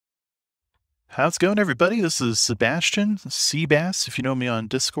How's it going, everybody? This is Sebastian, Seabass, if you know me on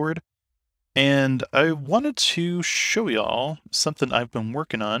Discord. And I wanted to show y'all something I've been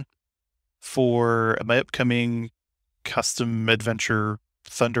working on for my upcoming custom adventure,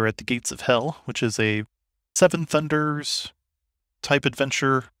 Thunder at the Gates of Hell, which is a Seven Thunders type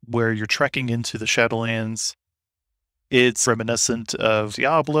adventure where you're trekking into the Shadowlands. It's reminiscent of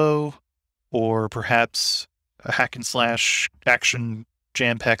Diablo, or perhaps a hack and slash action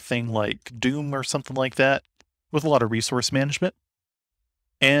jam-packed thing like Doom or something like that, with a lot of resource management.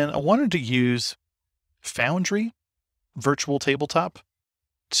 And I wanted to use Foundry Virtual Tabletop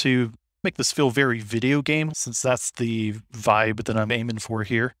to make this feel very video game, since that's the vibe that I'm aiming for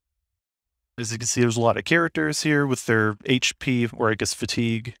here. As you can see, there's a lot of characters here with their HP, or I guess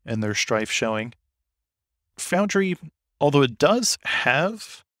fatigue, and their strife showing. Foundry, although it does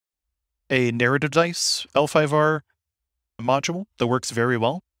have a narrative dice L5R module that works very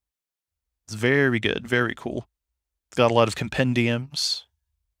well. It's very good, very cool. It's got a lot of compendiums,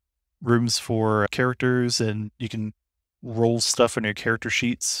 rooms for characters, and you can roll stuff in your character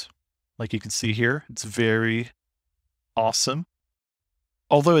sheets, like you can see here. It's very awesome.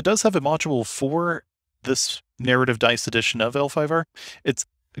 Although it does have a module for this narrative dice edition of L5R, it's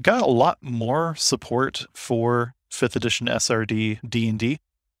got a lot more support for 5th edition SRD D&D,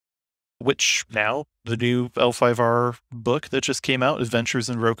 which now, the new L5R book that just came out, Adventures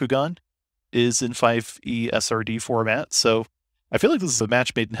in Rokugan, is in 5e SRD format, so I feel like this is a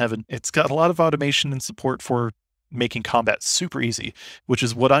match made in heaven. It's got a lot of automation and support for making combat super easy, which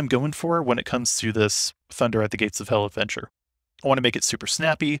is what I'm going for when it comes to this Thunder at the Gates of Hell adventure. I want to make it super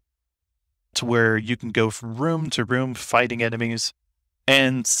snappy, to where you can go from room to room fighting enemies,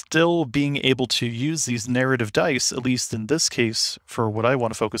 and still being able to use these narrative dice, at least in this case, for what I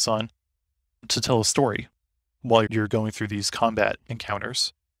want to focus on, to tell a story while you're going through these combat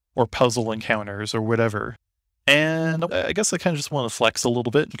encounters or puzzle encounters or whatever. And I guess I kind of just want to flex a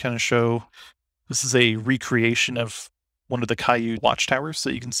little bit and kind of show this is a recreation of one of the Kaiu Watchtowers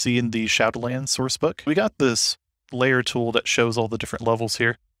that you can see in the Shadowlands sourcebook. We got this layer tool that shows all the different levels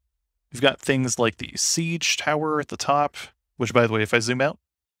here. We've got things like the Siege Tower at the top, which, by the way, if I zoom out,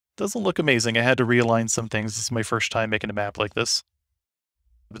 doesn't look amazing. I had to realign some things. This is my first time making a map like this.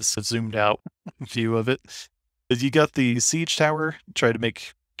 This is a zoomed out view of it. You got the Siege Tower, try to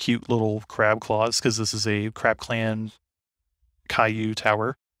make cute little crab claws, because this is a Crab Clan Kaiu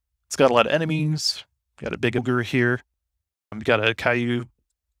tower. It's got a lot of enemies. Got a big ogre here. You've got a Kaiu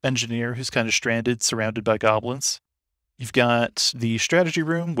engineer who's kind of stranded, surrounded by goblins. You've got the strategy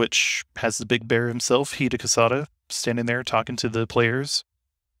room, which has the big bear himself, Hida Kasada, standing there talking to the players.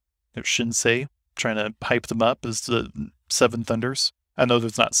 There's Shinsei, trying to hype them up as the Seven Thunders. I know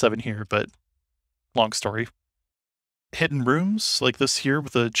there's not 7 here, but long story. Hidden rooms like this here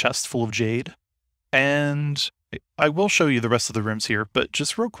with a chest full of jade. And I will show you the rest of the rooms here, but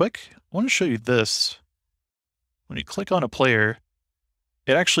just real quick, I want to show you this. When you click on a player,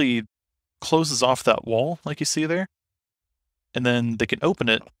 it actually closes off that wall like you see there. And then they can open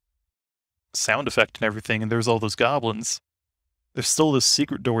it, sound effect and everything, and there's all those goblins. There's still this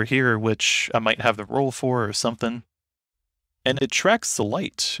secret door here, which I might have the roll for or something. And it tracks the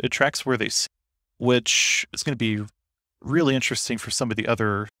light. It tracks where they see, which is going to be really interesting for some of the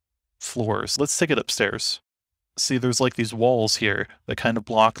other floors. Let's take it upstairs. See, there's like these walls here that kind of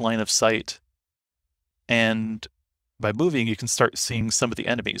block line of sight. And by moving, you can start seeing some of the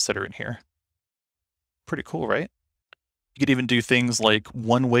enemies that are in here. Pretty cool, right? You could even do things like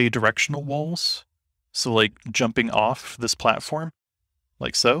one-way directional walls. So like jumping off this platform,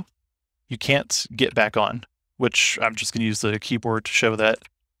 like so. You can't get back on, which I'm just going to use the keyboard to show that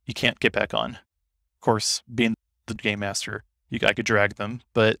you can't get back on. Of course, being the game master, I could drag them,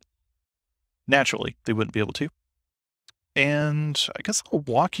 but naturally they wouldn't be able to. And I guess I'll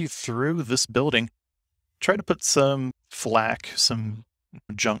walk you through this building. Try to put some flak, some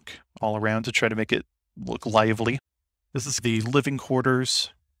junk all around to try to make it look lively. This is the living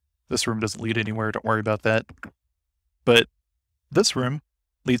quarters. This room doesn't lead anywhere, don't worry about that. But this room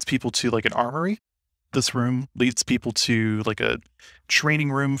leads people to like an armory. This room leads people to like a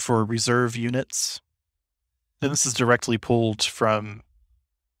training room for reserve units. And this is directly pulled from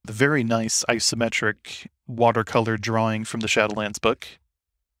the very nice isometric watercolor drawing from the Shadowlands book,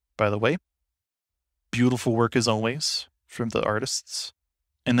 by the way. Beautiful work as always from the artists.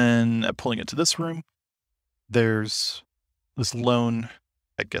 And then pulling it to this room, there's this lone,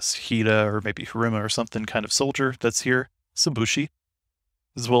 I guess Hida or maybe Haruma or something kind of soldier that's here, Sambushi,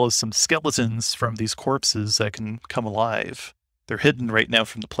 as well as some skeletons from these corpses that can come alive. They're hidden right now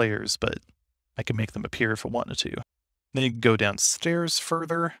from the players, but I can make them appear if I wanted to. Then you can go downstairs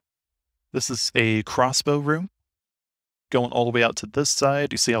further. This is a crossbow room. Going all the way out to this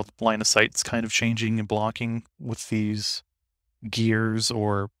side, you see how the line of sight's kind of changing and blocking with these gears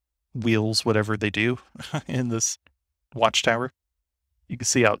or wheels, whatever they do in this watchtower. You can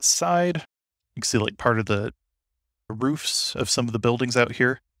see outside, you can see like part of the roofs of some of the buildings out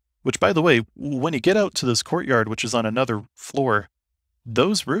here, which by the way, when you get out to this courtyard, which is on another floor,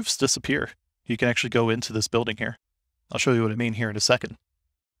 those roofs disappear. You can actually go into this building here. I'll show you what I mean here in a second.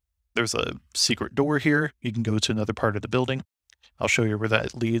 There's a secret door here. You can go to another part of the building. I'll show you where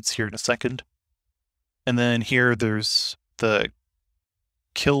that leads here in a second. And then here there's the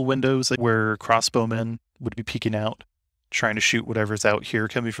kill windows where crossbowmen would be peeking out, trying to shoot whatever's out here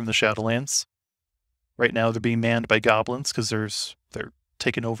coming from the Shadowlands. Right now they're being manned by goblins because they're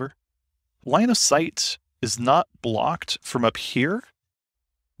taking over. Line of sight is not blocked from up here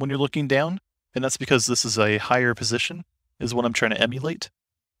when you're looking down, and that's because this is a higher position, is what I'm trying to emulate.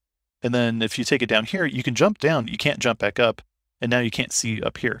 And then if you take it down here, you can jump down, you can't jump back up, and now you can't see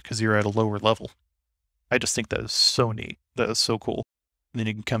up here because you're at a lower level. I just think that is so neat. That is so cool. And then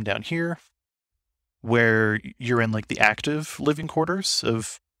you can come down here where you're in like the active living quarters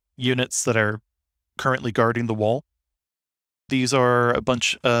of units that are currently guarding the wall. These are a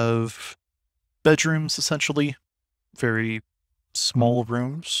bunch of bedrooms, essentially. Very small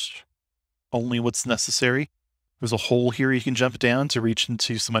rooms. Only what's necessary. There's a hole here you can jump down to reach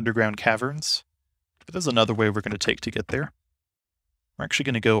into some underground caverns. But there's another way we're going to take to get there. We're actually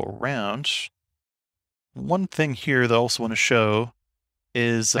going to go around. One thing here that I also want to show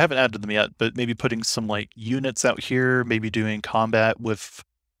is, I haven't added them yet, but maybe putting some like units out here, maybe doing combat with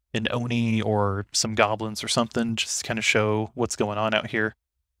an Oni or some goblins or something, just to kind of show what's going on out here.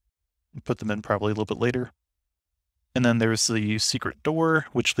 Put them in probably a little bit later. And then there's the secret door,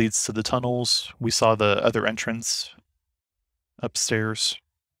 which leads to the tunnels. We saw the other entrance upstairs.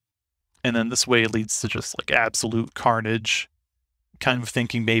 And then this way it leads to just like absolute carnage. Kind of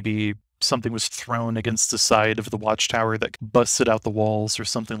thinking maybe something was thrown against the side of the watchtower that busted out the walls or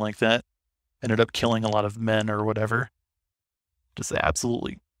something like that. Ended up killing a lot of men or whatever. Just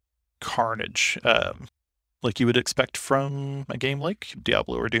absolutely carnage. Like you would expect from a game like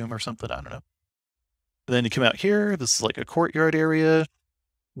Diablo or Doom or something, I don't know. Then you come out here, this is like a courtyard area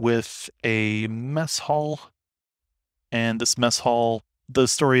with a mess hall. And this mess hall, the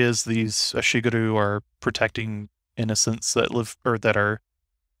story is these Ashigaru are protecting innocents that live, or that are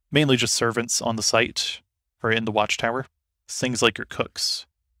mainly just servants on the site or in the watchtower. Things like your cooks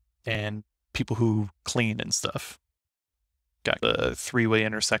and people who clean and stuff. Got a three-way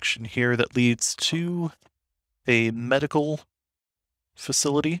intersection here that leads to a medical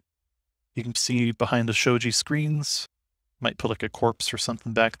facility. You can see behind the shoji screens. Might put like a corpse or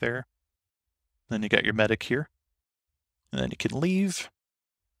something back there. Then you got your medic here. And then you can leave.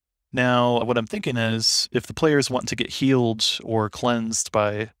 Now, what I'm thinking is, if the players want to get healed or cleansed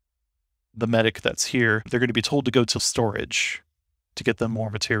by the medic that's here, they're going to be told to go to storage to get them more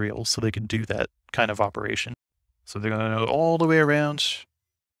materials so they can do that kind of operation. So they're going to go all the way around,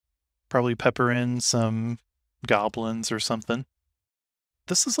 probably pepper in some goblins or something.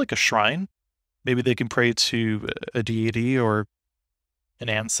 This is like a shrine. Maybe they can pray to a deity or an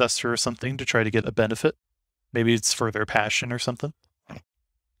ancestor or something to try to get a benefit. Maybe it's for their passion or something.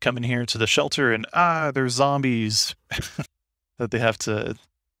 Come in here to the shelter and, there's zombies that they have to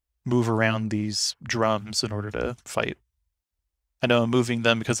move around these drums in order to fight. I know I'm moving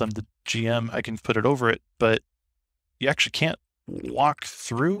them because I'm the GM, I can put it over it, but you actually can't walk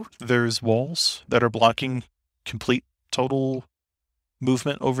through. There's walls that are blocking complete, total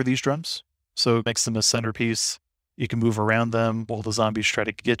movement over these drums. So it makes them a centerpiece. You can move around them while the zombies try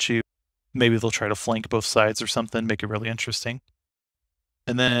to get you. Maybe they'll try to flank both sides or something, make it really interesting.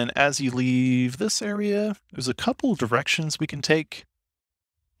 And then as you leave this area, there's a couple directions we can take.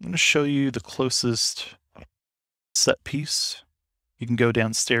 I'm going to show you the closest set piece. You can go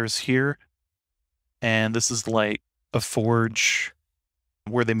downstairs here, and this is like a forge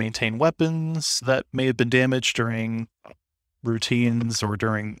where they maintain weapons that may have been damaged during routines or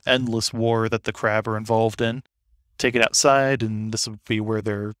during endless war that the crab are involved in. Take it outside, and this would be where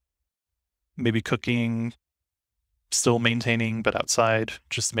they're maybe cooking, still maintaining, but outside,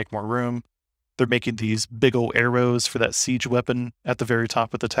 just to make more room. They're making these big old arrows for that siege weapon at the very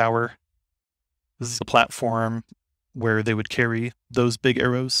top of the tower. This is a platform where they would carry those big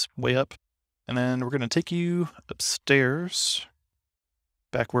arrows way up. And then we're going to take you upstairs,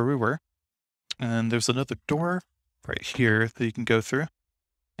 back where we were. And there's another door right here that you can go through.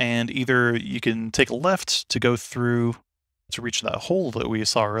 And either you can take a left to go through to reach that hole that we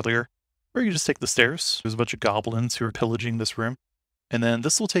saw earlier, or you can just take the stairs. There's a bunch of goblins who are pillaging this room. And then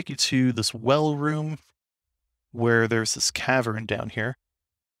this will take you to this well room where there's this cavern down here.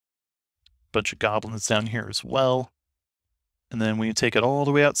 Bunch of goblins down here as well. And then when you take it all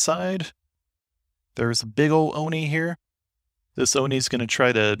the way outside, there's a big old Oni here. This Oni's going to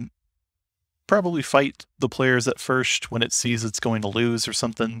try to probably fight the players at first when it sees it's going to lose or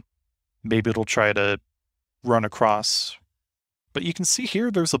something. Maybe it'll try to run across. But you can see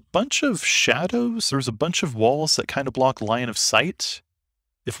here there's a bunch of shadows. There's a bunch of walls that kind of block line of sight.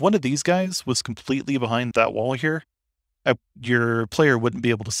 If one of these guys was completely behind that wall here, your player wouldn't be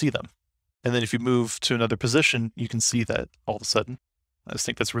able to see them. And then if you move to another position, you can see that all of a sudden. I just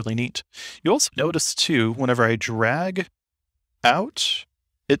think that's really neat. You also notice too, whenever I drag out,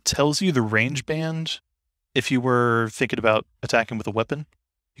 it tells you the range band. If you were thinking about attacking with a weapon,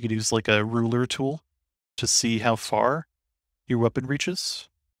 you could use like a ruler tool to see how far your weapon reaches.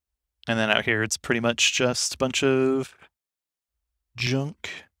 And then out here, it's pretty much just a bunch of junk,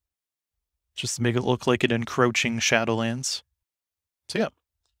 just to make it look like an encroaching Shadowlands. So yeah,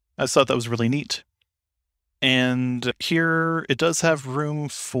 I just thought that was really neat. And here it does have room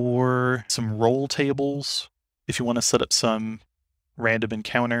for some roll tables if you want to set up some random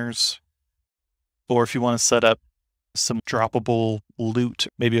encounters, or if you want to set up some droppable loot.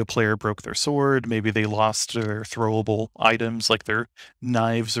 Maybe a player broke their sword, maybe they lost their throwable items like their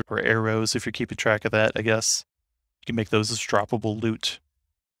knives or arrows, if you're keeping track of that, I guess. You can make those as droppable loot.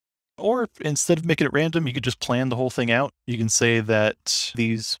 Or instead of making it random, you could just plan the whole thing out. You can say that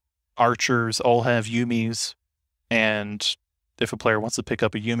these archers all have Yumis, and if a player wants to pick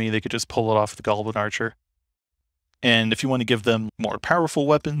up a Yumi, they could just pull it off the Goblin Archer. And if you want to give them more powerful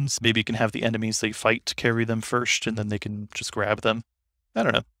weapons, maybe you can have the enemies they fight carry them first, and then they can just grab them. I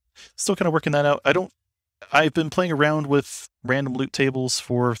don't know. Still kind of working that out. I've been playing around with random loot tables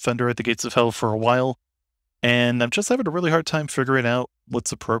for Thunder at the Gates of Hell for a while, and I'm just having a really hard time figuring out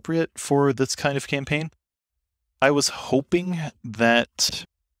what's appropriate for this kind of campaign. I was hoping that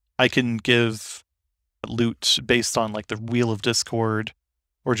I can give loot based on like the Wheel of Discord,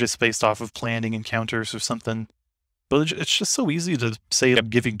 or just based off of planning encounters or something. But it's just so easy to say I'm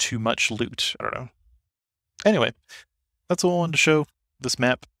giving too much loot. I don't know. Anyway, that's all I wanted to show. This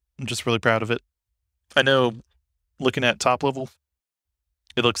map, I'm just really proud of it. I know, looking at top level,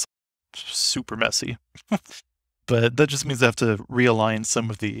 it looks super messy. But that just means I have to realign some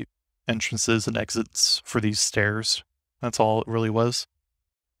of the entrances and exits for these stairs. That's all it really was.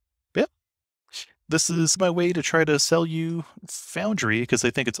 But yeah, this is my way to try to sell you Foundry, because I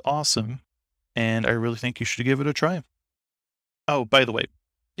think it's awesome. And I really think you should give it a try. Oh, by the way,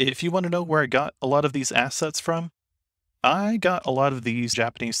 if you want to know where I got a lot of these assets from, I got a lot of these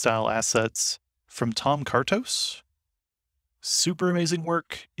Japanese-style assets from Tom Cartos. Super amazing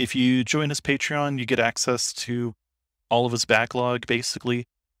work. If you join his Patreon, you get access to all of his backlog, basically.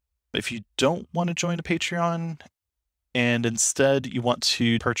 If you don't want to join a Patreon, and instead you want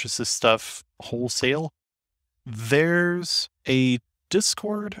to purchase this stuff wholesale, there's a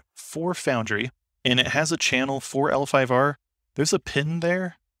Discord for Foundry, and it has a channel for L5R. There's a pin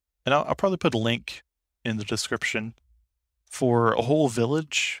there, and I'll probably put a link in the description for a whole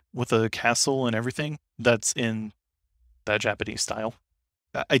village with a castle and everything that's in that Japanese style.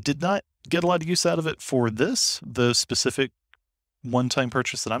 I did not get a lot of use out of it for this, the specific one-time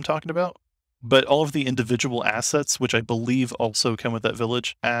purchase that I'm talking about, but all of the individual assets, which I believe also come with that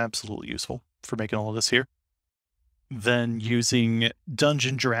village, absolutely useful for making all of this here. Then using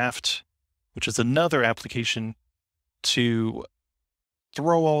DungeonDraft, which is another application to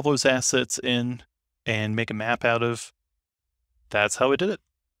throw all those assets in and make a map out of. That's how I did it.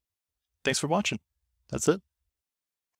 Thanks for watching. That's it.